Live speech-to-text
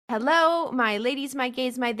Hello, my ladies, my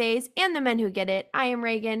gays, my theys, and the men who get it. I am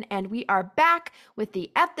Reagan, and we are back with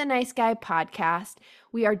the F the Nice Guy podcast.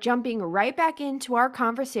 We are jumping right back into our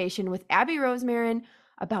conversation with Abby Rosemarin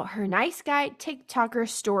about her nice guy TikToker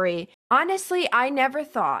story. Honestly, I never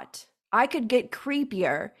thought I could get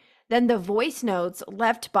creepier than the voice notes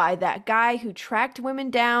left by that guy who tracked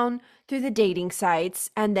women down through the dating sites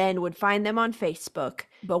and then would find them on Facebook.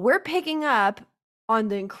 But we're picking up on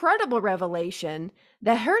the incredible revelation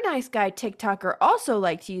that her nice guy TikToker also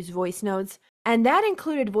liked to use voice notes, and that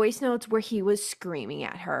included voice notes where he was screaming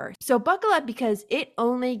at her. So buckle up because it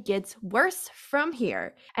only gets worse from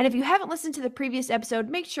here. And if you haven't listened to the previous episode,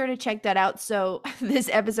 make sure to check that out so this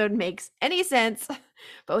episode makes any sense.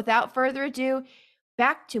 But without further ado,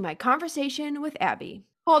 back to my conversation with Abby.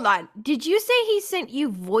 Hold on. Did you say he sent you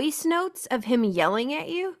voice notes of him yelling at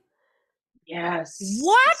you? Yes.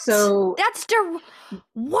 What? So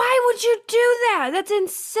why would you do that? That's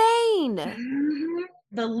insane.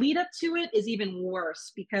 the lead up to it is even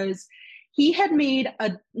worse because he had made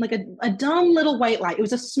a dumb little white lie. It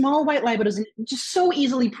was a small white lie, but it was just so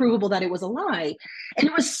easily provable that it was a lie. And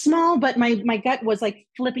it was small, but my gut was like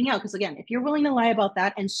flipping out because again, if you're willing to lie about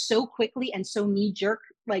that and so quickly and so knee jerk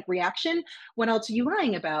like reaction, what else are you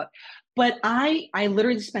lying about? But I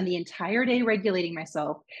literally spend the entire day regulating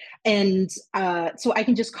myself, and so I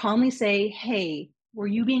can just calmly say, "Hey, were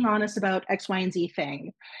you being honest about X, Y, and Z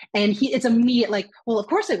thing?" And it's immediate, like, "Well, of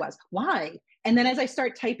course I was. Why?" And then as I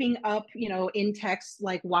start typing up, in text,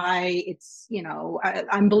 like why it's,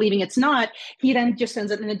 I'm believing it's not, he then just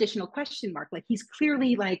sends an additional question mark. Like he's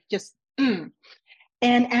clearly like just.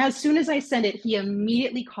 And as soon as I send it, he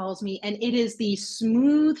immediately calls me, and it is the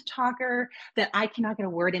smooth talker that I cannot get a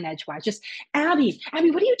word in edgewise. Just, Abby, what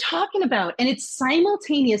are you talking about? And it's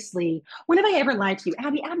simultaneously, when have I ever lied to you?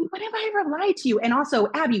 Abby, when have I ever lied to you? And also,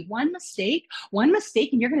 Abby, one mistake,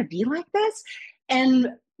 and you're going to be like this? And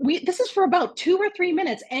this is for about 2 or 3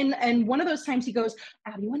 minutes. And one of those times he goes,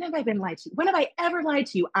 Abby, when have I been lied to? When have I ever lied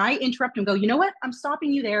to you? I interrupt him and go, you know what? I'm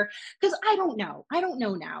stopping you there because I don't know. I don't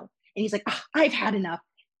know now. And he's like, oh, I've had enough,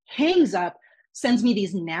 hangs up, sends me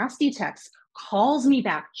these nasty texts, calls me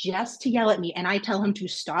back just to yell at me. And I tell him to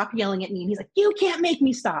stop yelling at me. And he's like, you can't make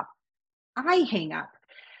me stop. I hang up.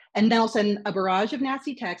 And then I'll send a barrage of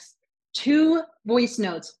nasty texts, 2 voice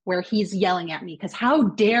notes where he's yelling at me because how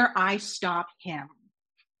dare I stop him?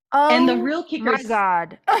 Oh, and the real kicker my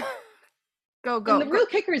God. Go. And the real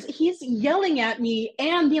kicker is he's yelling at me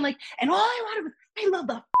and being like, and all I wanted was, I love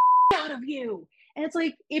the out of you. And it's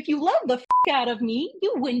like, if you love the out of me,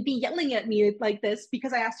 you wouldn't be yelling at me like this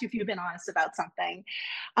because I asked you if you've been honest about something.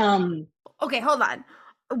 Okay, hold on.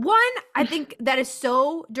 One, I think that is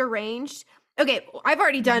so deranged. Okay, I've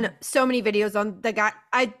already done so many videos on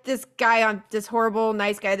this horrible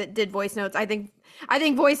nice guy that did voice notes. I think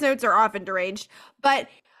voice notes are often deranged, but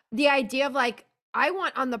the idea of like, I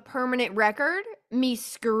want on the permanent record me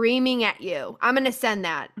screaming at you. I'm going to send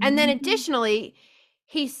that. And then additionally,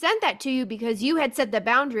 he sent that to you because you had set the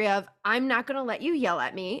boundary of, I'm not going to let you yell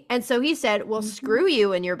at me. And so he said, well, screw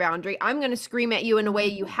you and your boundary. I'm going to scream at you in a way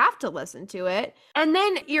you have to listen to it. And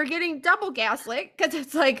then you're getting double gaslit because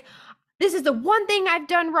it's like, this is the one thing I've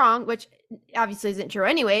done wrong, which obviously isn't true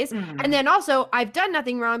anyways. And then also, I've done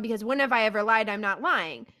nothing wrong because when have I ever lied? I'm not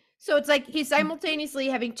lying. So it's like he's simultaneously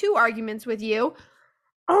having 2 arguments with you.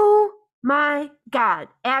 Oh my God,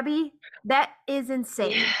 Abby, that is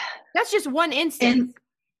insane. Yeah. That's just one instance.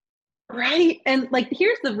 Right. And like,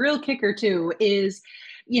 here's the real kicker too is,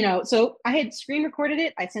 so I had screen recorded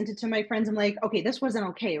it. I sent it to my friends. I'm like, okay, this wasn't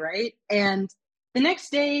okay. Right. And the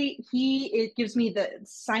next day it gives me the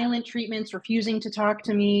silent treatments, refusing to talk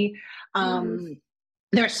to me.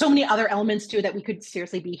 There are so many other elements too that we could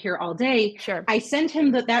seriously be here all day. Sure. I sent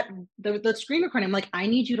him the screen recording. I'm like, I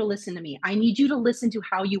need you to listen to me. I need you to listen to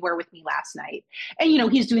how you were with me last night.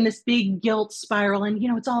 And, he's doing this big guilt spiral and,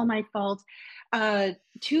 it's all my fault.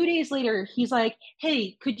 2 days later, he's like,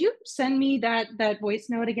 hey, could you send me that voice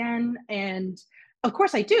note again? And of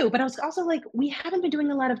course I do. But I was also like, we haven't been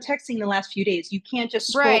doing a lot of texting the last few days. You can't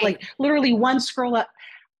just scroll, like literally one scroll up.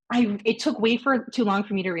 It took way too long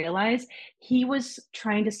for me to realize he was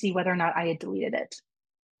trying to see whether or not I had deleted it.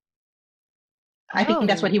 I think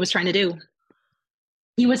that's what he was trying to do.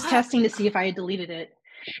 He was testing to see if I had deleted it.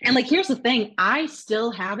 And like, here's the thing, I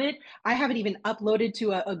still have it. I have it even uploaded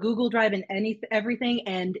to a Google Drive and everything.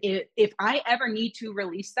 And if I ever need to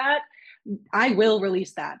release that, I will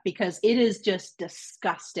release that because it is just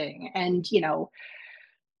disgusting. And,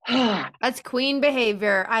 that's queen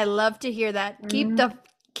behavior. I love to hear that.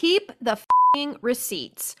 Keep the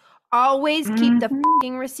receipts. Always keep the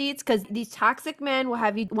receipts because these toxic men will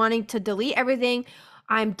have you wanting to delete everything.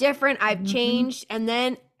 I'm different, I've Mhm. changed. And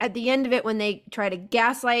then at the end of it, when they try to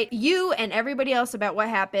gaslight you and everybody else about what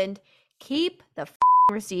happened, keep the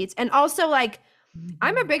receipts. And also, like,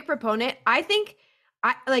 I'm a Mhm. big proponent. I think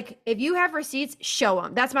I like if you have receipts, show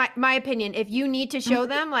them. That's my opinion. If you need to show Mhm.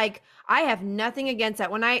 them, like I have nothing against that.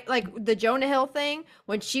 When I like the Jonah Hill thing,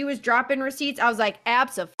 when she was dropping receipts, I was like, Mhm.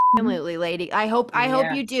 absolutely, lady. I hope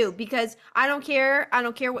you do Yes. because I don't care. I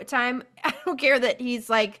don't care what time. I don't care that he's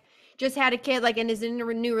like just had a kid, like and is in a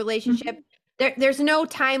new relationship. Mhm. There's no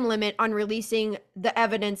time limit on releasing the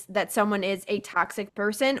evidence that someone is a toxic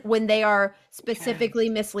person when they are specifically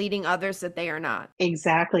Yes. misleading others that they are not.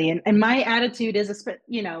 Exactly. And my attitude is,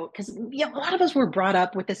 because a lot of us were brought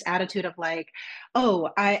up with this attitude of like,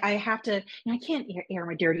 oh, I have to, I can't air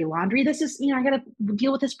my dirty laundry. This is, I got to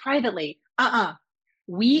deal with this privately.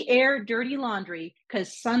 We air dirty laundry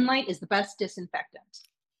because sunlight is the best disinfectant.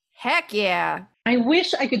 Heck yeah. I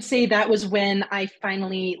wish I could say that was when I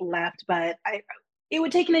finally left, but it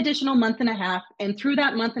would take an additional month and a half. And through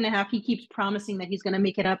that month and a half, he keeps promising that he's going to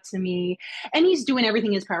make it up to me. And he's doing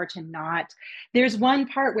everything in his power to not. There's one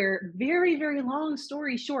part where, very, very long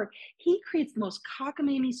story short, he creates the most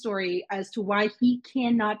cockamamie story as to why he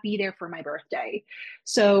cannot be there for my birthday.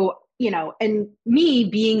 So, and me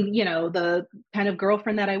being, the kind of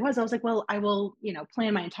girlfriend that I was like, well, I will,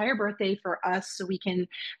 plan my entire birthday for us so we can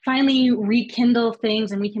finally rekindle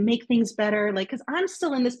things and we can make things better. Like, because I'm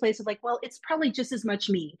still in this place of like, well, it's probably just as much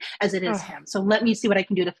me as it is Ugh. him. So let me see what I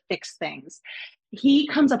can do to fix things. He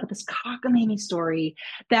comes up with this cockamamie story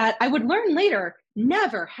that I would learn later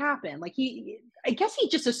never happened. I guess he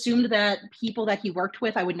just assumed that people that he worked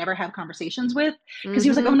with, I would never have conversations with because he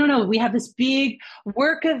was like, oh Mm-hmm. no, we have this big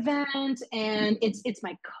work event and it's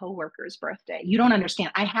my coworker's birthday. You don't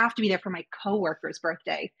understand. I have to be there for my coworker's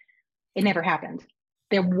birthday. It never happened.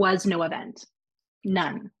 There was no event.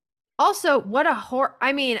 None. Also, what a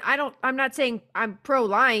I mean, I'm not saying I'm pro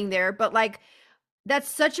lying there, but like that's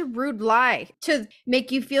such a rude lie to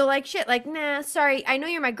make you feel like shit. Like, nah, sorry, I know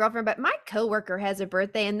you're my girlfriend, but my coworker has a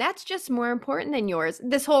birthday and that's just more important than yours.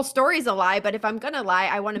 This whole story's a lie, but if I'm gonna lie,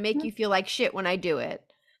 I want to make you feel like shit when I do it.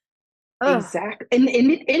 Ugh. Exactly. And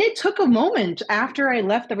it took a moment after I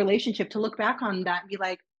left the relationship to look back on that and be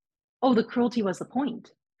like, oh, the cruelty was the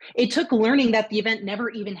point. It took learning that the event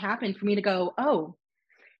never even happened for me to go, oh,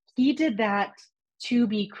 he did that to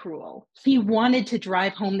be cruel. He wanted to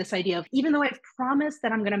drive home this idea of, even though I've promised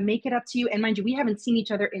that I'm going to make it up to you, and mind you, we haven't seen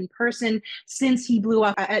each other in person since he blew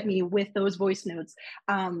up at me with those voice notes.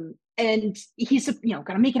 And he's, going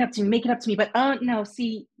to make it up to me. But oh no,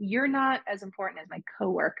 see, you're not as important as my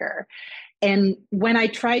coworker. And when I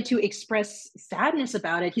tried to express sadness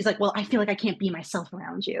about it, he's like, well, I feel like I can't be myself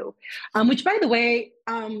around you. Which, by the way,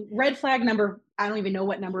 red flag number, I don't even know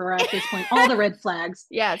what number we're at this point, all the red flags.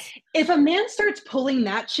 Yes. If a man starts pulling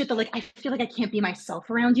that shit, that like, I feel like I can't be myself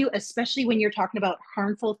around you, especially when you're talking about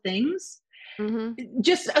harmful things, Mm-hmm.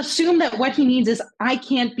 just assume that what he means is I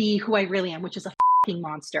can't be who I really am, which is a fucking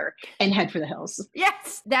monster, and head for the hills.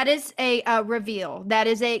 Yes, that is a reveal. That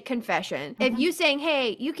is a confession. If Mhm. you saying,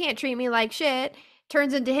 "Hey, you can't treat me like shit,"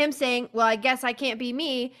 turns into him saying, "Well, I guess I can't be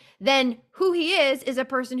me," then who he is a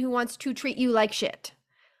person who wants to treat you like shit.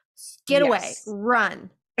 Get away. Yes.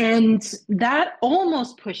 Run. And that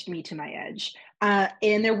almost pushed me to my edge.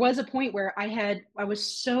 And there was a point where I was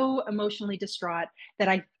so emotionally distraught that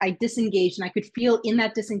I disengaged, and I could feel in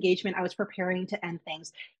that disengagement, I was preparing to end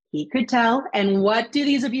things. He could tell. And what do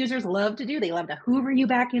these abusers love to do? They love to hoover you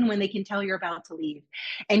back in when they can tell you're about to leave.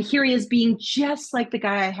 And here he is being just like the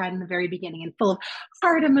guy I had in the very beginning and full of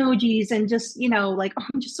heart emojis and just, like, oh,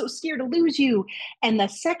 I'm just so scared to lose you. And the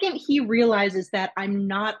second he realizes that I'm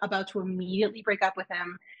not about to immediately break up with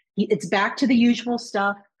him, it's back to the usual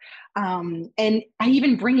stuff. And I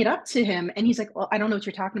even bring it up to him, and he's like, "Well, I don't know what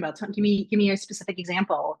you're talking about. So give me a specific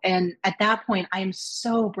example." And at that point, I am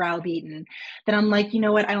so browbeaten that I'm like, you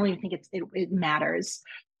know what? I don't even think it matters.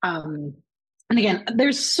 Um, and again,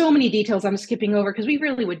 there's so many details I'm skipping over because we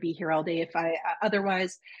really would be here all day if I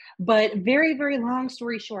otherwise. But very, very long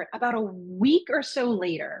story short, about a week or so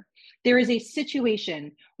later, there is a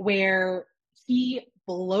situation where he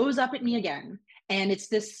blows up at me again. And it's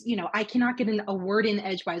this, I cannot get a word in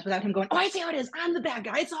edgewise without him going, oh, I see how it is. I'm the bad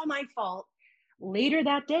guy. It's all my fault. Later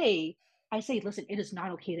that day, I say, listen, it is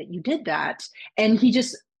not okay that you did that. And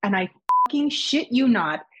I fucking shit you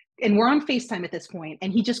not. And we're on FaceTime at this point.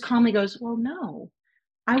 And he just calmly goes, well, no,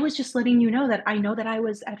 I was just letting you know that I know that I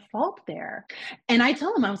was at fault there. And I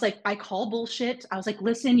tell him, I was like, I call bullshit. I was like,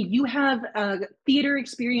 listen, you have a theater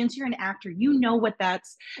experience. You're an actor. You know what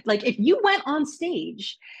that's like. If you went on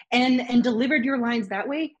stage and delivered your lines that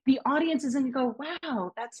way, the audience is going to go,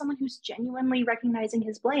 wow, that's someone who's genuinely recognizing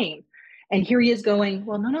his blame. And here he is going,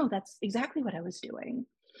 well, no, that's exactly what I was doing.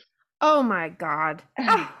 Oh my God.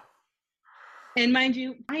 Oh, And mind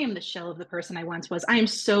you, I am the shell of the person I once was. I am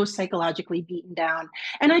so psychologically beaten down.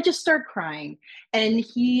 And I just start crying. And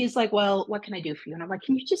he's like, well, what can I do for you? And I'm like,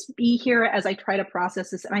 can you just be here as I try to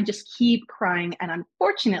process this? And I just keep crying. And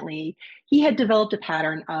unfortunately, he had developed a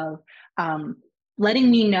pattern of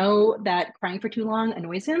letting me know that crying for too long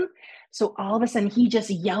annoys him. So all of a sudden, he just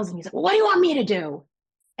yells at me. He's like, well, what do you want me to do?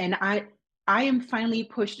 And I am finally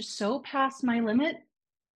pushed so past my limit,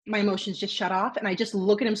 my emotions just shut off, and I just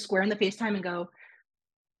look at him square in the FaceTime and go,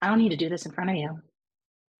 I don't need to do this in front of you.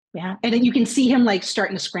 Yeah. And then you can see him like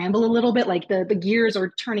starting to scramble a little bit, like the gears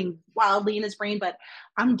are turning wildly in his brain, but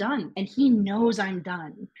I'm done. And he knows I'm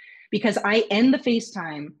done because I end the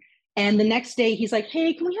FaceTime. And the next day he's like,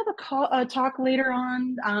 hey, can we have a talk later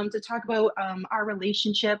on to talk about our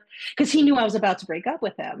relationship? Because he knew I was about to break up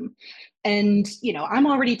with him. And, you know, I'm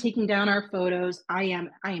already taking down our photos. I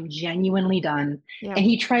am genuinely done. yeah. And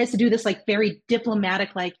he tries to do this like very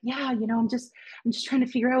diplomatic, like, yeah, you know, I'm just trying to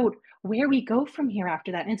figure out where we go from here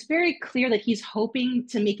after that. And it's very clear that he's hoping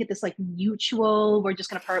to make it this like mutual, we're just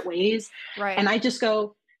going to part ways. Right. And I just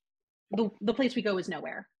go, the place we go is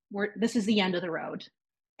nowhere. This is the end of the road.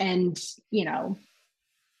 And, you know,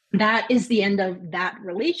 that is the end of that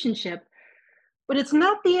relationship. But it's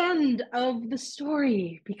not the end of the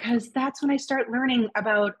story because that's when I start learning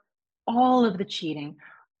about all of the cheating,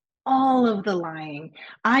 all of the lying.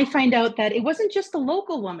 I find out that it wasn't just the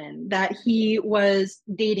local woman that he was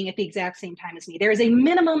dating at the exact same time as me. There is a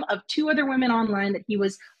minimum of 2 other women online that he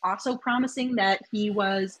was also promising that he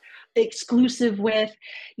was exclusive with.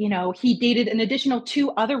 You know, he dated an additional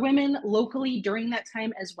 2 other women locally during that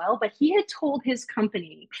time as well. But he had told his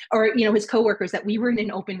company or, you know, his coworkers that we were in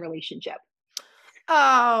an open relationship.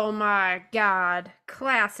 Oh my God.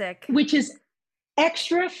 Classic. Which is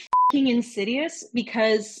extra fucking insidious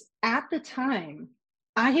because at the time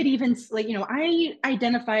I had even like, you know, I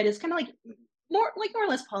identified as kind of like more or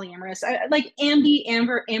less polyamorous, like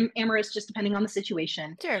amorous, just depending on the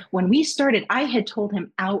situation. Sure. When we started, I had told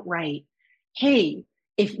him outright, hey,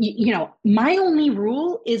 if you know, my only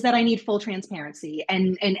rule is that I need full transparency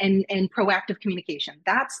and proactive communication.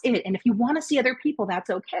 That's it. And if you want to see other people, that's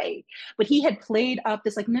okay. But he had played up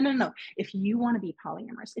this like, no. If you want to be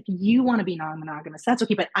polyamorous, if you want to be non-monogamous, that's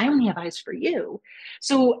okay. But I only have eyes for you.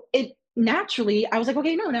 So it naturally, I was like,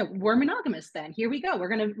 okay, no, we're monogamous then. Here we go.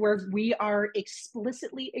 We are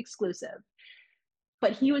explicitly exclusive.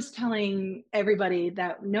 But he was telling everybody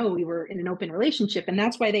that no, we were in an open relationship, and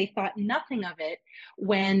that's why they thought nothing of it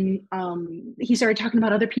when he started talking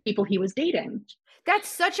about other people he was dating. That's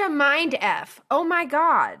such a mind F. Oh my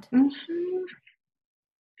God. Mm-hmm.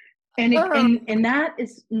 And that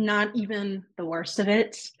is not even the worst of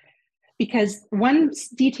it, because one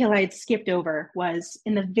detail I had skipped over was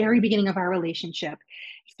in the very beginning of our relationship.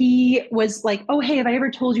 He was like, "Oh, hey, have I ever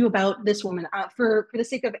told you about this woman? For the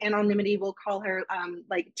sake of anonymity, we'll call her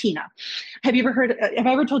like Tina. Have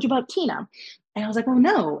I ever told you about Tina?" And I was like, "Oh,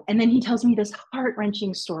 no." And then he tells me this heart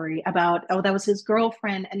wrenching story about, oh, that was his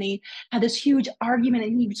girlfriend, and they had this huge argument,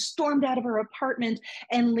 and he stormed out of her apartment.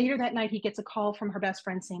 And later that night, he gets a call from her best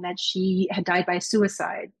friend saying that she had died by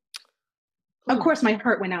suicide. Of course my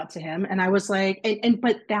heart went out to him, and I was like,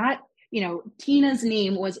 but that, you know, Tina's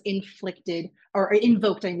name was inflicted or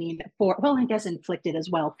invoked, I mean, for, well, I guess inflicted as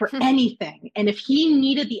well, for anything. And if he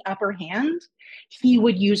needed the upper hand, he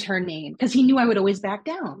would use her name because he knew I would always back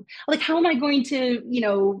down. Like, how am I going to, you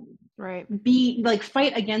know, Right. be like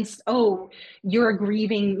fight against, oh, you're a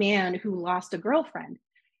grieving man who lost a girlfriend?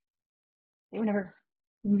 They were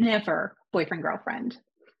never boyfriend girlfriend.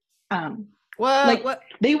 Like, What?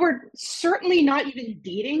 they were certainly not even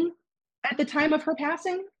dating at the time of her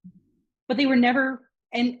passing, but they were never.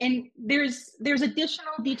 And there's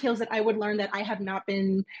additional details that I would learn that I have not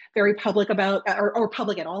been very public about, or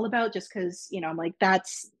public at all about, just because, you know, I'm like,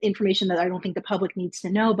 that's information that I don't think the public needs to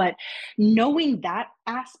know. But knowing that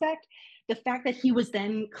aspect, the fact that he was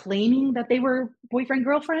then claiming that they were boyfriend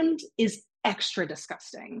girlfriend is extra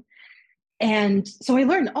disgusting. And so I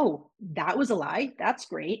learned, oh, that was a lie. That's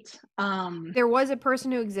great. There was a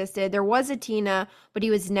person who existed. There was a Tina, but he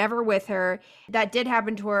was never with her. That did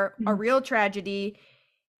happen to her, a real tragedy.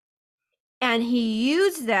 And he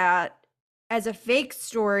used that as a fake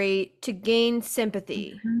story to gain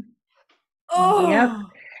sympathy. Mm-hmm. Oh, Yep.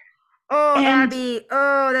 Oh, And Abby.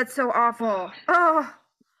 Oh, that's so oh, awful. Oh,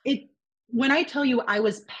 it when I tell you I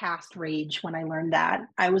was past rage when I learned that,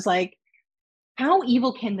 I was like, how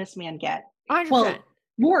evil can this man get? 100%. Well,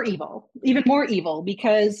 more evil, even more evil,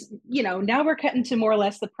 because, now we're cutting to more or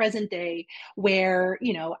less the present day where,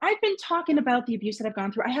 I've been talking about the abuse that I've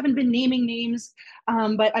gone through. I haven't been naming names,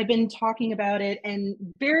 but I've been talking about it. And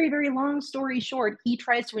very, very long story short, he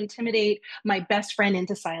tries to intimidate my best friend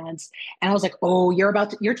into silence. And I was like, oh,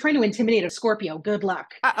 you're trying to intimidate a Scorpio. Good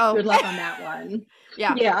luck. Uh-oh. Good luck on that one.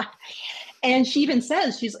 Yeah. Yeah. And she even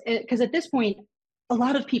says because at this point a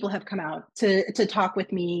lot of people have come out to talk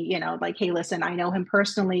with me, like, hey, listen, I know him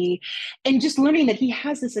personally, and just learning that he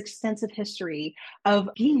has this extensive history of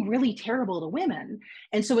being really terrible to women.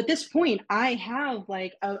 And so at this point I have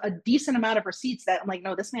like a decent amount of receipts that I'm like,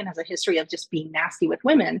 no, this man has a history of just being nasty with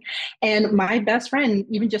women. And my best friend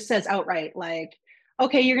even just says outright, like,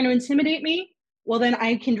 okay, you're going to intimidate me, well then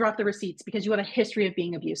I can drop the receipts because you have a history of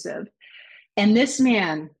being abusive. And this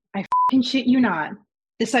man, I fucking shit you not,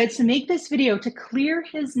 decides to make this video to clear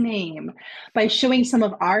his name by showing some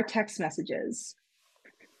of our text messages.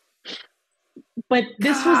 But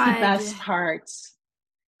this was the God. best part.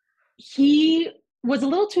 He was a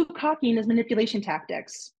little too cocky in his manipulation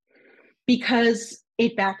tactics because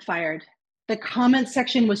it backfired. The comment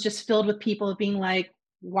section was just filled with people being like,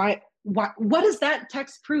 why? What does that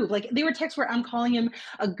text prove? Like, they were texts where I'm calling him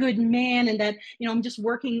a good man and that, I'm just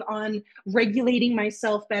working on regulating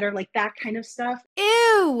myself better, like that kind of stuff.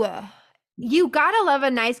 Ew. You gotta love a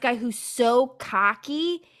nice guy who's so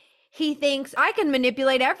cocky. He thinks I can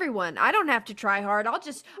manipulate everyone. I don't have to try hard. I'll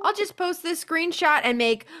just post this screenshot and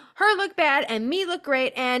make her look bad and me look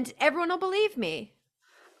great and everyone will believe me.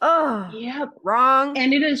 Oh, Yep. wrong.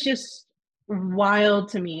 And it is just wild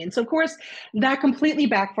to me. And so, of course, that completely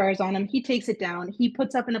backfires on him. He takes it down. He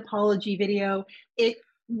puts up an apology video.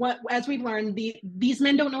 As we've learned, these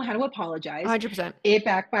men don't know how to apologize. 100%. It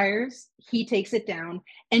backfires. He takes it down.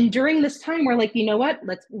 And during this time, we're like, you know what?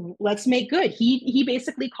 Let's make good. He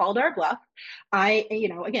basically called our bluff.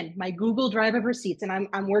 Again, my Google Drive of receipts, and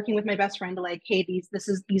I'm working with my best friend to like, hey, these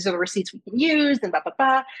are the receipts we can use, and blah blah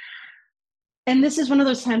blah. And this is one of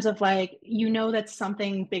those times of like, that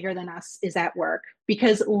something bigger than us is at work,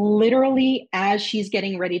 because literally as she's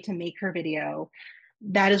getting ready to make her video,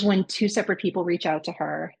 that is when two separate people reach out to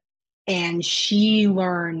her and she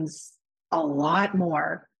learns a lot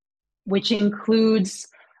more, which includes,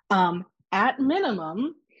 at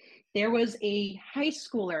minimum, there was a high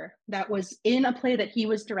schooler that was in a play that he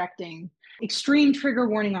was directing. Extreme trigger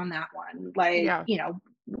warning on that one. Like, Yeah.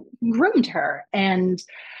 groomed her.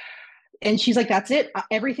 And she's like, that's it,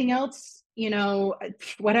 everything else,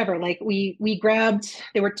 whatever. Like, we grabbed,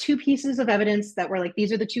 there were two pieces of evidence that were like,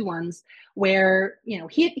 these are the two ones where,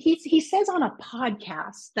 he says on a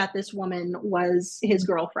podcast that this woman was his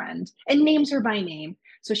girlfriend and names her by name.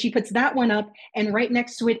 So she puts that one up, and right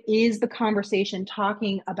next to it is the conversation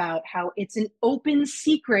talking about how it's an open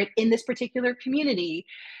secret in this particular community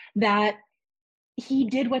that he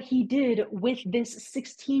did what he did with this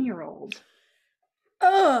 16-year-old.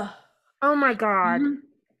 Ugh. Oh my God. Mm-hmm.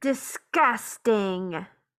 Disgusting.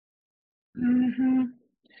 Mm-hmm.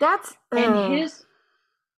 That's And ugh.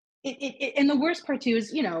 and the worst part too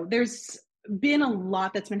is, there's been a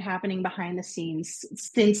lot that's been happening behind the scenes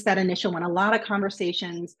since that initial one, a lot of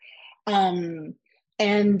conversations. And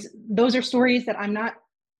those are stories that I'm not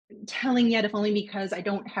telling yet, if only because I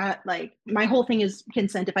don't have, like, my whole thing is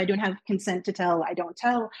consent. If I don't have consent to tell, I don't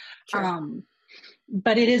tell. Sure.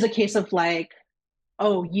 But it is a case of like,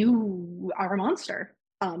 oh, you are a monster.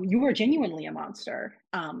 You are genuinely a monster.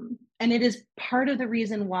 And it is part of the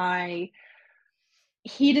reason why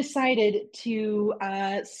he decided to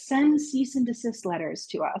send cease and desist letters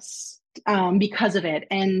to us, because of it.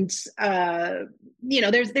 And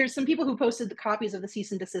there's some people who posted the copies of the cease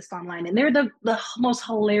and desist online, and they're the most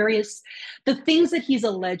hilarious. The things that he's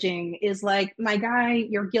alleging is like, my guy,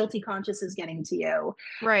 your guilty conscience is getting to you.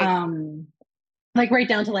 Right. Like, right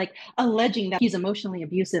down to like alleging that he's emotionally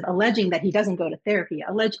abusive, alleging that he doesn't go to therapy,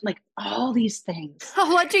 like all these things.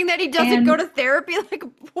 Alleging that he doesn't go And to therapy. Like,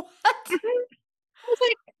 what? I was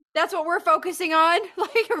like, That's what we're focusing on?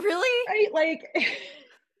 Like, really? right, like,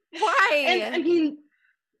 and I Why? mean,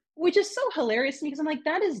 which is so hilarious to me, because I'm like,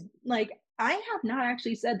 that is like, I have not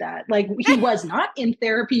actually said that. Like, he was not in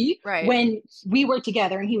therapy Right. when we were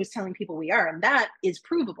together, and he was telling people we are, and that is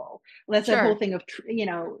provable. That's that whole Sure. thing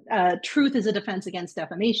of truth is a defense against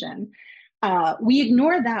defamation. We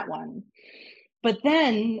ignore that one. But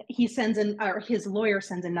then he sends or his lawyer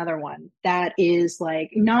sends another one that is like,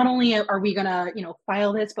 not only are we gonna,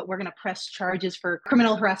 file this, but we're gonna press charges for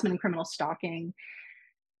criminal harassment and criminal stalking.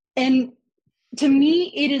 And to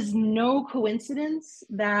me, it is no coincidence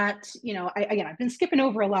that, again, I've been skipping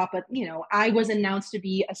over a lot, but, I was announced to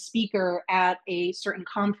be a speaker at a certain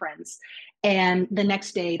conference. And the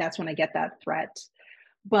next day, that's when I get that threat.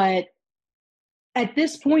 But at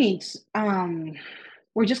this point,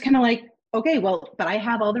 we're just kind of like, okay, well, but I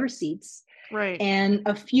have all the receipts. Right. And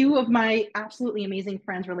a few of my absolutely amazing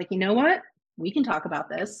friends were like, you know what? We can talk about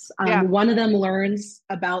this. Yeah. One of them learns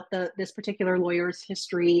about this particular lawyer's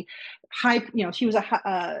history. She was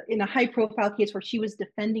in a high profile case where she was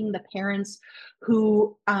defending the parents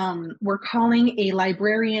who were calling a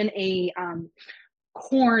librarian a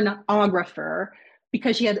cornographer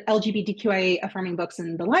because she had LGBTQIA affirming books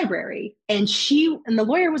in the library, and the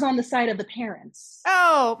lawyer was on the side of the parents.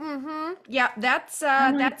 Oh, mm-hmm. Yeah,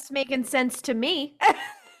 Like, that's making sense to me.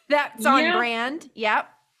 That's on yeah. brand. Yep.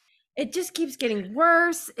 It just keeps getting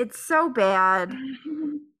worse. It's so bad.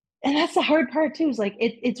 And that's the hard part too, is like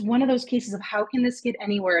it's one of those cases of how can this get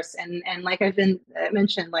any worse? And like I've been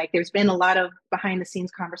mentioned, like there's been a lot of behind the scenes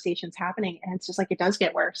conversations happening, and it's just like it does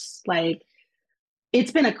get worse. Like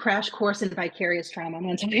it's been a crash course in vicarious trauma. I'm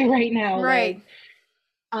gonna tell you right now. Right.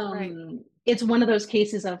 Like Right. it's one of those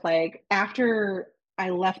cases of like after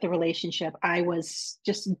I left the relationship, I was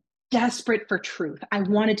just desperate for truth. I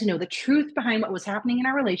wanted to know the truth behind what was happening in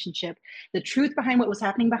our relationship, the truth behind what was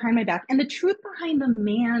happening behind my back, and the truth behind the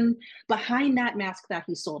man behind that mask that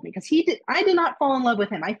he sold me. Because I did not fall in love with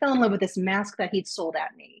him. I fell in love with this mask that he'd sold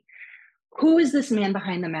at me. Who is this man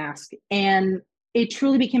behind the mask? And it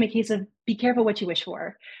truly became a case of be careful what you wish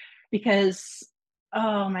for, because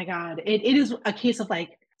oh my God, it is a case of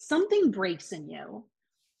like something breaks in you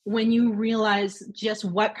when you realize just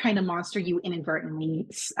what kind of monster you inadvertently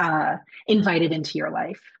invited into your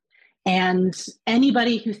life. And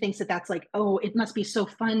anybody who thinks that that's like, oh, it must be so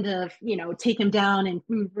fun to, take him down and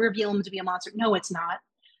reveal him to be a monster. No, it's not.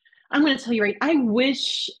 I'm going to tell you right. I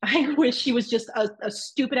wish he was just a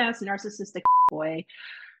stupid ass narcissistic boy.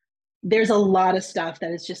 There's a lot of stuff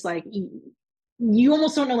that is just like, you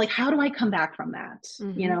almost don't know, like, how do I come back from that?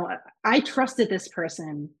 Mm-hmm. I trusted this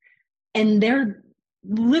person and they're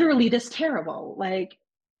literally this terrible. Like,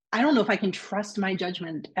 I don't know if I can trust my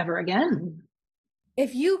judgment ever again.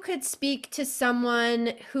 If you could speak to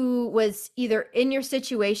someone who was either in your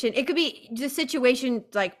situation, it could be the situation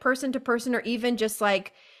like person to person, or even just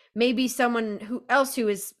like maybe someone who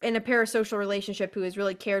is in a parasocial relationship who has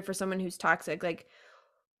really cared for someone who's toxic, like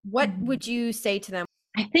what would you say to them?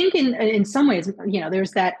 I think in some ways,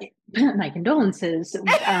 there's that my condolences,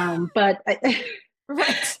 but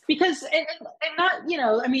Right. because and not,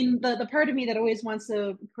 I mean, the part of me that always wants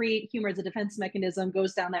to create humor as a defense mechanism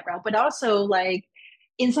goes down that route, but also like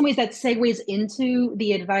in some ways that segues into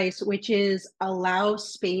the advice, which is allow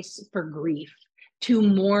space for grief, to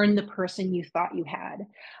mourn the person you thought you had.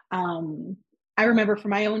 I remember for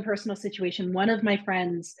my own personal situation, one of my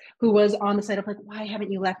friends who was on the side of like, why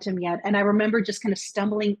haven't you left him yet? And I remember just kind of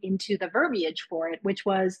stumbling into the verbiage for it, which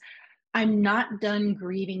was, I'm not done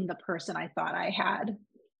grieving the person I thought I had.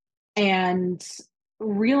 And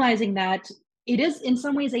realizing that it is in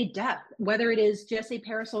some ways a death, whether it is just a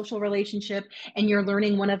parasocial relationship and you're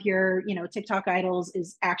learning one of your, TikTok idols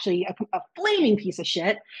is actually a flaming piece of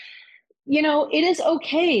shit. It is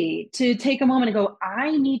okay to take a moment and go,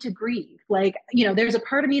 I need to grieve. Like, there's a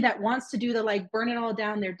part of me that wants to do the like burn it all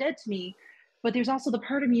down, they're dead to me. But there's also the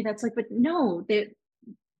part of me that's like, but no,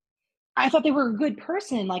 I thought they were a good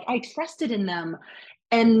person. Like I trusted in them.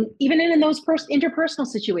 And even in those interpersonal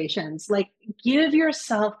situations, like give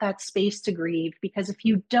yourself that space to grieve, because if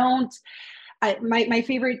you don't, my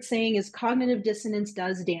favorite saying is cognitive dissonance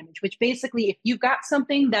does damage, which basically, if you've got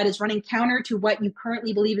something that is running counter to what you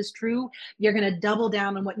currently believe is true, you're going to double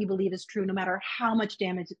down on what you believe is true, no matter how much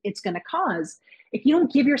damage it's going to cause. If you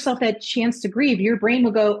don't give yourself that chance to grieve, your brain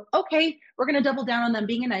will go, okay, we're going to double down on them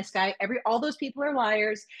being a nice guy. All those people are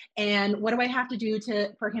liars. And what do I have to do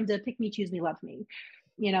for him to pick me, choose me, love me?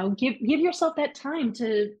 Give yourself that time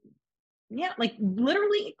to, yeah, like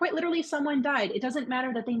literally, quite literally, someone died. It doesn't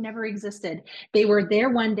matter that they never existed. They were there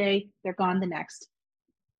one day, they're gone the next.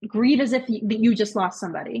 Grieve as if you just lost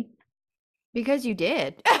somebody. Because you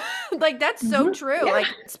did. Like that's so Mm-hmm. true. Yeah. Like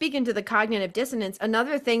speaking to the cognitive dissonance,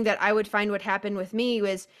 another thing that I would find would happen with me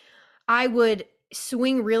was I would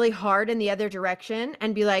swing really hard in the other direction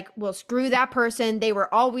and be like, well, screw that person. They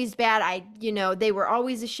were always bad. They were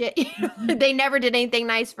always a shit. Mm-hmm. They never did anything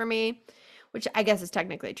nice for me, which I guess is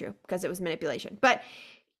technically true because it was manipulation. But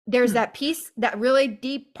there's that piece, that really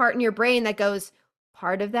deep part in your brain that goes,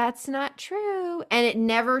 part of that's not true. And it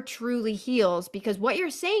never truly heals because what you're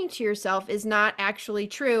saying to yourself is not actually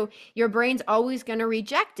true. Your brain's always going to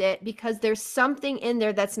reject it because there's something in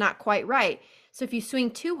there that's not quite right. So if you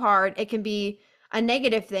swing too hard, it can be a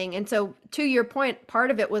negative thing. And so, to your point,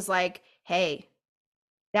 part of it was like, hey,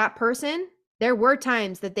 that person, there were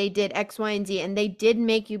times that they did X, Y, and Z, and they did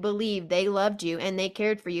make you believe they loved you and they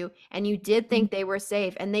cared for you, and you did think they were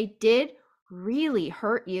safe, and they did really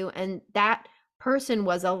hurt you, and that person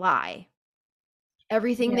was a lie.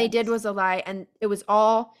 Everything they did Yes. was a lie, and it was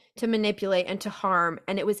all to manipulate and to harm,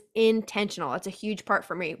 and it was intentional. That's a huge part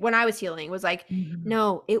for me when I was healing. It was like, Mhm.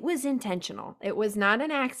 no, it was intentional. It was not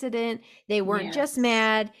an accident. They weren't just Yes.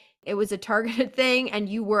 mad. It was a targeted thing, and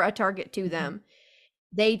you were a target to Mhm. them.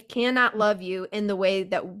 They cannot love you in the way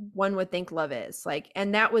that one would think love is. Like,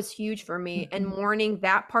 and that was huge for me. And Mhm. mourning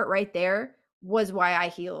that part right there was why I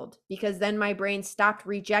healed, because then my brain stopped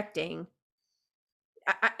rejecting.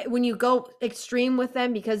 When you go extreme with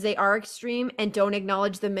them because they are extreme and don't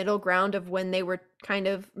acknowledge the middle ground of when they were kind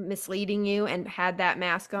of misleading you and had that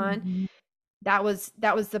mask on, Mhm. that was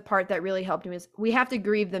the part that really helped me. Is we have to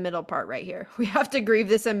grieve the middle part right here. We have to grieve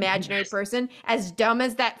this imaginary Yes. person, as dumb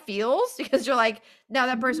as that feels, because you're like, no,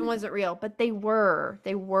 that person Mhm. wasn't real, but they were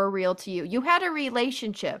real to you. You had a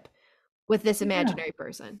relationship with this Yeah. imaginary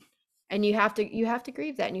person, and you have to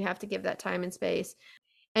grieve that, and you have to give that time and space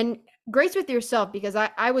and grace with yourself, because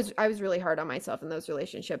I was really hard on myself in those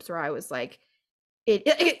relationships where I was like,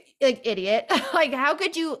 like idiot. Like, how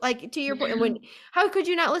could you, like, to your point, when how could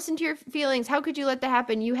you not listen to your feelings? How could you let that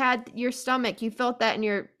happen? You had your stomach, you felt that in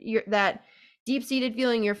your that deep-seated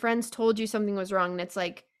feeling. Your friends told you something was wrong, and it's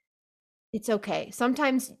like, it's okay.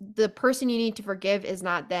 Sometimes the person you need to forgive is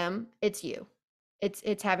not them, it's you.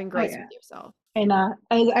 It's having Oh grace yeah. with yourself. And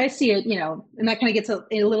I see it, and that kind of gets a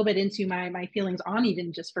little bit into my feelings on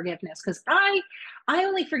even just forgiveness, because I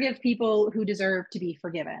only forgive people who deserve to be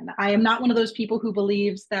forgiven. I am not one of those people who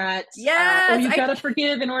believes that oh, Yes, you've got I to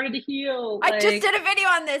forgive in order to heal. I just Like, did a video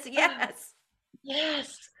on this. Yes.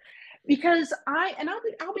 yes, because I'll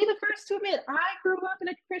be the first to admit, I grew up in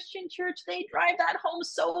a Christian church. They drive that home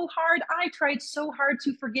so hard. I tried so hard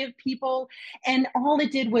to forgive people, and all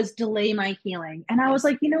it did was delay my healing. And I was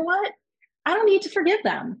like, you know what? I don't need to forgive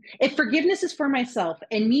them. If forgiveness is for myself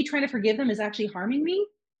and me trying to forgive them is actually harming me,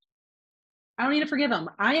 I don't need to forgive them.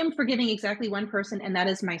 I am forgiving exactly one person, and that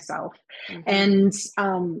is myself. Mhm.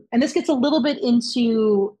 And this gets a little bit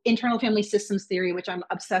into internal family systems theory, which I'm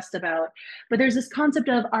obsessed about. But there's this concept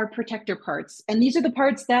of our protector parts, and these are the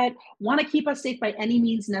parts that want to keep us safe by any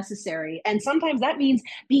means necessary. And sometimes that means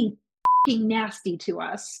being nasty to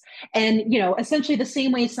us. And essentially the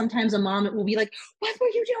same way sometimes a mom will be like, "What were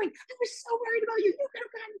you doing? I was so worried about you. You could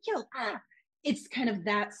have gotten killed." It's kind of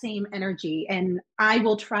that same energy. And I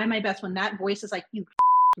will try my best when that voice is like, "You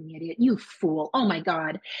idiot, you fool, oh my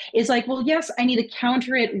God," is like, well, yes, I need to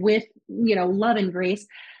counter it with, love and grace.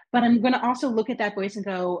 But I'm going to also look at that voice and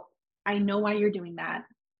go, I know why you're doing that.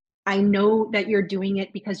 I know that you're doing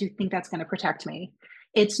it because you think that's going to protect me.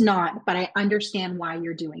 It's not, but I understand why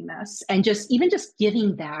you're doing this. And just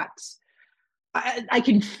giving that, I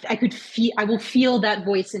could feel, I will feel that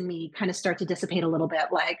voice in me kind of start to dissipate a little bit.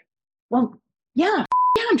 Like, well, yeah,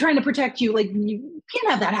 yeah, I'm trying to protect you. Like, you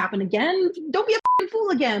can't have that happen again. Don't be a fool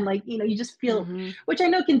again. Like, you just feel, Mhm. which I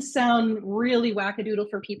know can sound really wackadoodle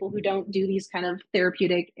for people who don't do these kind of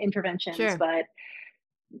therapeutic interventions, Sure. but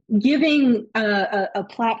giving a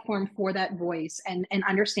platform for that voice and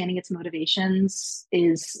understanding its motivations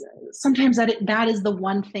is sometimes that is the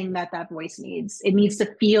one thing that voice needs. It needs to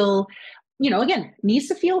feel, again, needs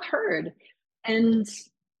to feel heard. And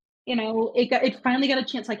it finally got a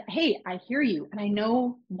chance, like, hey, I hear you and I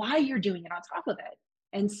know why you're doing it on top of it.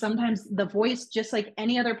 And sometimes the voice, just like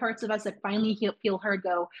any other parts of us that finally feel heard,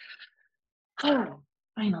 go, oh,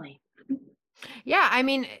 finally. Yeah, I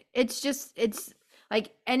mean, it's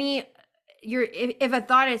like any if a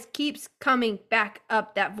thought keeps coming back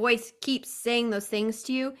up, that voice keeps saying those things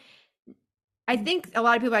to you. I think a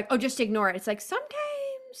lot of people are like, oh, just ignore it. It's like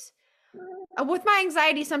sometimes with my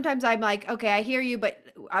anxiety, sometimes I'm like, okay, I hear you, but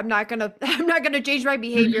I'm not gonna I'm not gonna change my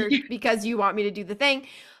behavior because you want me to do the thing.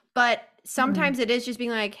 But sometimes it is just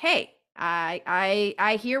being like, hey,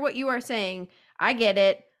 I hear what you are saying. I get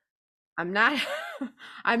it. I'm not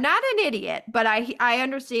I'm not an idiot, but I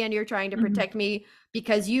understand you're trying to protect me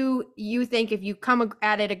because you think if you come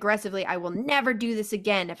at it aggressively, I will never do this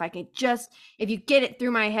again if I can just if you get it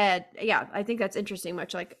through my head. Yeah, I think that's interesting,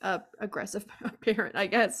 much like a aggressive parent, I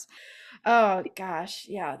guess. Oh gosh,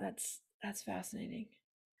 yeah, that's fascinating.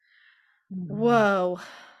 Whoa,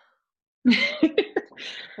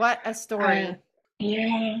 what a uh, story.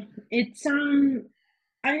 yeah, it's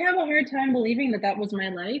I have a hard time believing that that was my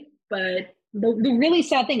life, but the really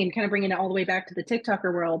sad thing, and kind of bringing it all the way back to the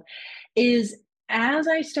TikToker world, is as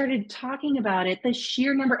I started talking about it, the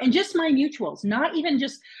sheer number, and just my mutuals, not even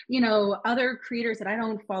just, other creators that I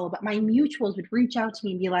don't follow, but my mutuals would reach out to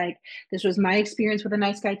me and be like, this was my experience with a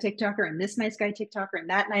nice guy TikToker and this nice guy TikToker and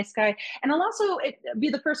that nice guy. And I'll also be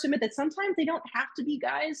the first to admit that sometimes they don't have to be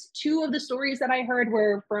guys. Two of the stories that I heard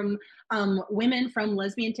were from women from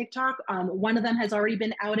lesbian TikTok. One of them has already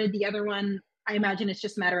been outed. The other one, I imagine it's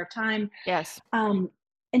just a matter of time. Yes. Um,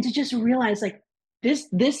 and to just realize like this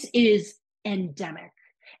is endemic,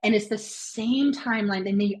 and it's the same timeline,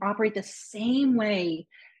 and they operate the same way.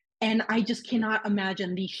 And I just cannot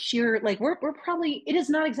imagine the sheer, like, we're probably, it is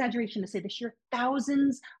not exaggeration to say the sheer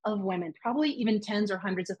thousands of women, probably even tens or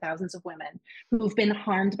hundreds of thousands of women who've been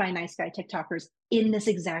harmed by nice guy TikTokers in this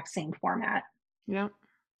exact same format. Yeah.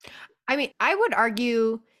 I mean, I would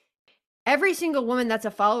argue every single woman that's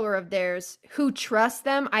a follower of theirs who trusts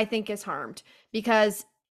them, I think is harmed because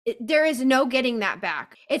there is no getting that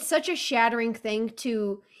back. It's such a shattering thing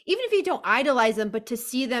to, even if you don't idolize them, but to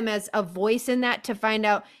see them as a voice in that, to find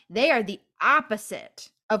out they are the opposite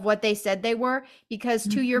of what they said they were. Because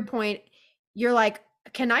to your point, you're like,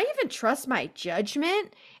 can I even trust my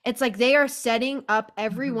judgment? It's like they are setting up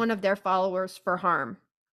every one of their followers for harm.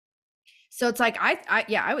 So it's like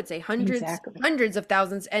yeah, I would say Exactly. hundreds of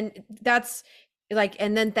thousands, and that's like,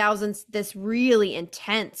 and then thousands, this really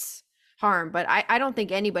intense harm. But I don't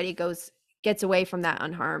think anybody gets away from that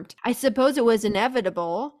unharmed. I suppose it was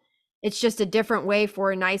inevitable. It's just a different way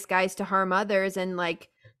for nice guys to harm others. And like,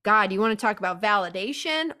 God, you want to talk about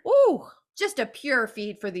validation? Ooh, just a pure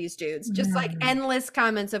feed for these dudes. Just like endless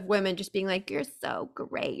comments of women just being like, "You're so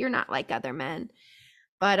great. You're not like other men."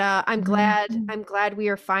 But I'm glad we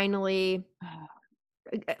are finally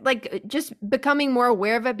like just becoming more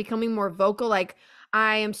aware of it, becoming more vocal. Like,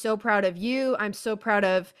 I am so proud of you. I'm so proud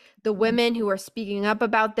of the women who are speaking up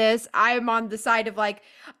about this. I'm on the side of like,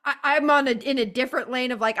 I'm in a different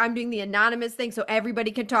lane of like, I'm doing the anonymous thing so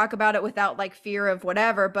everybody can talk about it without like fear of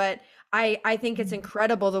whatever. But I think it's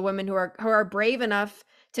incredible the women who are brave enough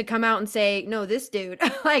to come out and say, no, this dude,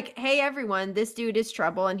 like, hey everyone, this dude is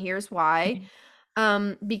trouble and here's why.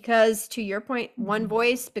 Because to your point, one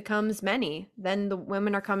voice becomes many. Then the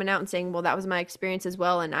women are coming out and saying, well, that was my experience as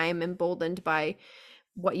well, and I am emboldened by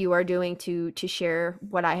what you are doing to share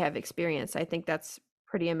what I have experienced. I think that's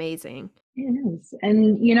pretty amazing. It is.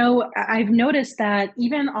 And, I've noticed that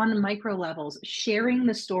even on micro levels, sharing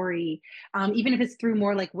the story, even if it's through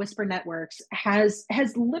more like whisper networks, has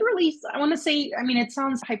literally, I want to say, I mean, it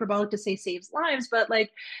sounds hyperbolic to say saves lives, but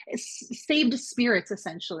like it's saved spirits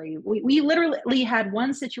essentially. We literally had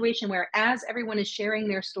one situation where as everyone is sharing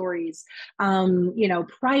their stories,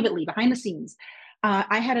 privately behind the scenes,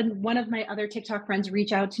 I had one of my other TikTok friends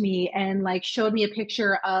reach out to me and like showed me a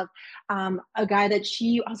picture of a guy that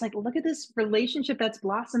I was like, look at this relationship that's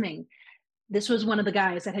blossoming. This was one of the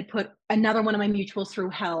guys that had put another one of my mutuals through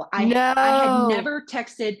hell. I had No. never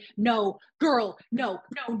texted, no, girl, no,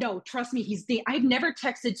 no, no, trust me, I've never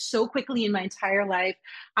texted so quickly in my entire life.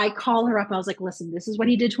 I call her up. I was like, listen, this is what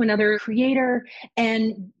he did to another creator.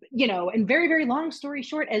 And, and very, very long story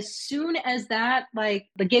short, as soon as that, like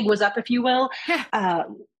the gig was up, if you will, uh,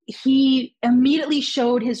 he immediately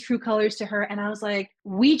showed his true colors to her, and I was like,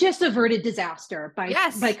 we just averted disaster by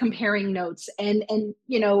Yes. comparing notes. And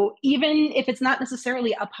even if it's not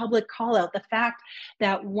necessarily a public call out, the fact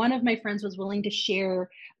that one of my friends was willing to share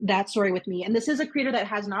that story with me, and this is a creator that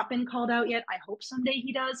has not been called out yet. I hope someday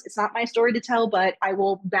he does. It's not my story to tell, but I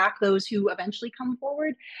will back those who eventually come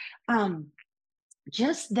forward. um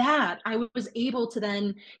just that I was able to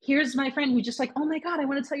then, here's my friend who just like, oh my God, I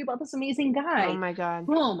want to tell you about this amazing Oh guy. my God.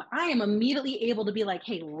 Boom, I am immediately able to be like,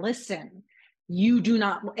 hey, listen, you do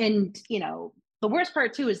not. And the worst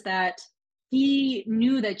part too is that he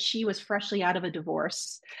knew that she was freshly out of a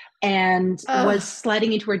divorce and was Ugh,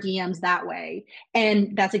 sliding into her DMs that way.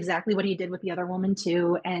 And that's exactly what he did with the other woman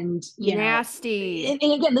too. And nasty.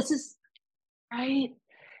 and again, this is right.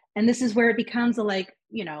 And this is where it becomes a like,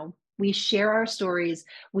 we share our stories,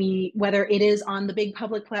 whether it is on the big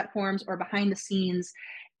public platforms or behind the scenes.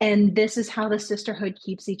 And this is how the sisterhood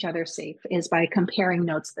keeps each other safe, is by comparing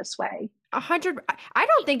notes this way. 100. I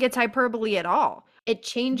don't think it's hyperbole at all. It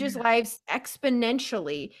changes Yeah. lives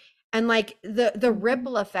exponentially. And like the Mhm.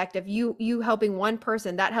 ripple effect of you helping one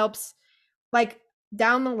person, that helps like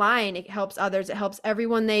down the line, it helps others, it helps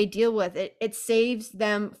everyone they deal with. It saves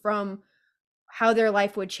them from how their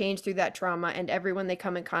life would change through that trauma, and everyone they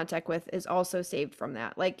come in contact with is also saved from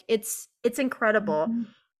that. Like it's incredible. Mhm.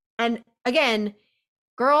 And again,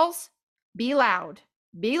 girls, be loud.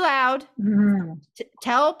 be loud. Mm.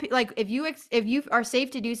 Tell like if you are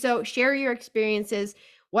safe to do so, share your experiences,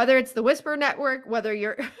 whether it's the Whisper Network, whether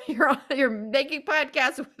you're you're making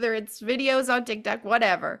podcasts, whether it's videos on TikTok,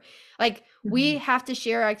 whatever. Like we Mhm. have to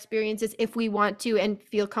share our experiences if we want to and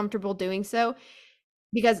feel comfortable doing so,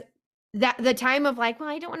 because that the time of like, well,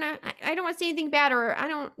 I don't want to say anything bad, or I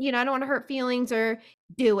don't, I don't want to hurt feelings, or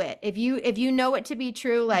do it. If you know it to be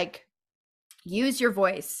true, like use your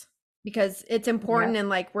voice, because it's Yeah. important, and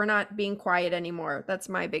like we're not being quiet anymore. That's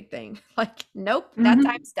my big thing. Like, nope, that Mhm.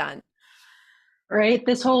 time's done. Right?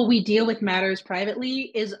 This whole we deal with matters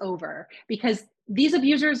privately is over because these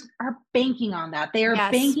abusers are banking on that. They are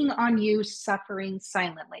Yes. banking on you suffering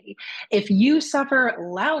silently. If you suffer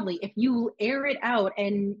loudly, if you air it out,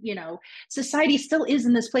 and society still is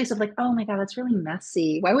in this place of like, oh my God, that's really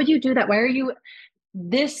messy. Why would you do that? Why are you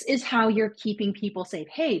this is how you're keeping people safe.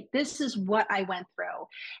 Hey, this is what I went through.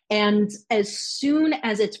 And as soon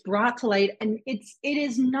as it's brought to light, and it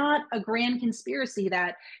is not a grand conspiracy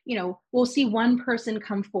that, we'll see one person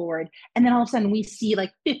come forward and then all of a sudden we see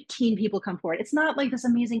like 15 people come forward. It's not like this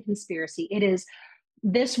amazing conspiracy. It is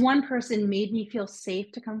this one person made me feel safe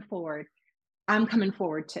to come forward. I'm coming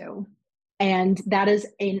forward too. And that is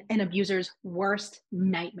an abuser's worst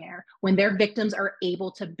nightmare, when their victims are able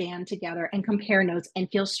to band together and compare notes and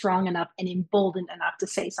feel strong enough and emboldened enough to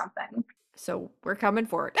say something. So we're coming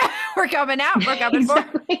forward. We're coming out. We're coming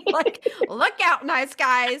forward. Exactly. Like, look out, nice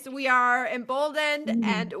guys. We are emboldened, Mm,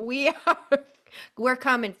 and we're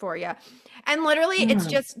coming for you. And literally, it's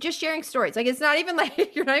mm. just sharing stories. Like, it's not even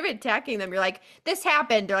like you're not even attacking them. You're like, this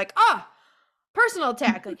happened. They're like, oh, personal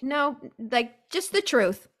attack. Like, no, like just the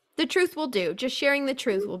truth. The truth will do. Just sharing the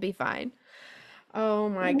truth will be fine. Oh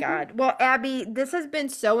my Mhm. God. Well, Abby, this has been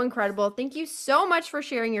so incredible. Thank you so much for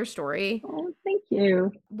sharing your story. Oh, thank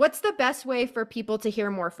you. What's the best way for people to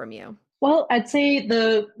hear more from you? Well, I'd say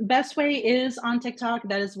the best way is on TikTok.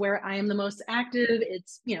 That is where I am the most active.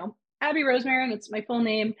 It's, Abby Rosemary, it's my full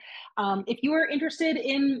name. If you are interested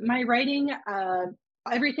in my writing,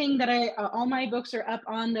 everything that all my books are up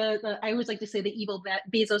on I always like to say the evil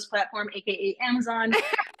Bezos platform, aka Amazon.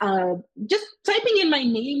 Uh, just typing in my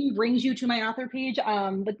name brings you to my author page.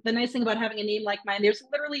 But the nice thing about having a name like mine, there's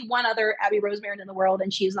literally one other Abby Rosemary in the world,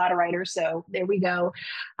 and she's not a writer. So there we go.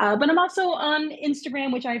 But I'm also on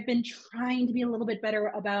Instagram, which I've been trying to be a little bit better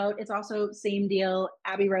about. It's also same deal,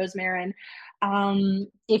 Abby Rosemarin.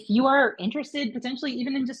 If you are interested, potentially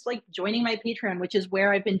even in just like joining my Patreon, which is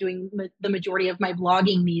where I've been doing the majority of my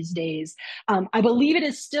blogging these days. I believe it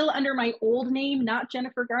is still under my old name, not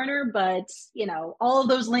Jennifer Garner, but all of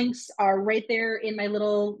those links are right there in my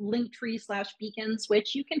little link tree /beacons,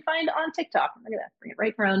 which you can find on TikTok. Look at that, bring it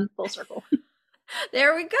right around full circle.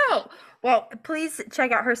 There we go. Well, please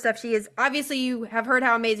check out her stuff. She is obviously, you have heard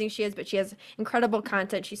how amazing she is, but she has incredible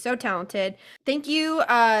content. She's so talented. Thank you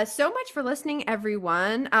so much for listening,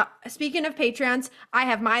 everyone. Speaking of Patreons, I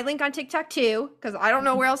have my link on TikTok too, because I don't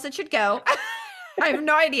know where else it should go. I have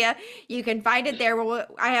no idea. You can find it there.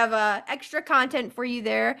 I have extra content for you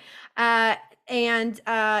there. And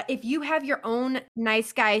if you have your own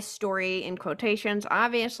nice guy story, in quotations,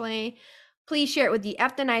 obviously, please share it with the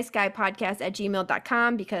F the Nice Guy podcast at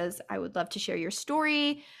gmail.com, because I would love to share your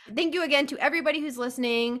story. Thank you again to everybody who's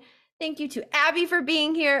listening. Thank you to Abby for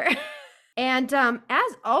being here. And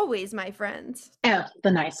as always, my friends, F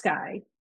the nice guy.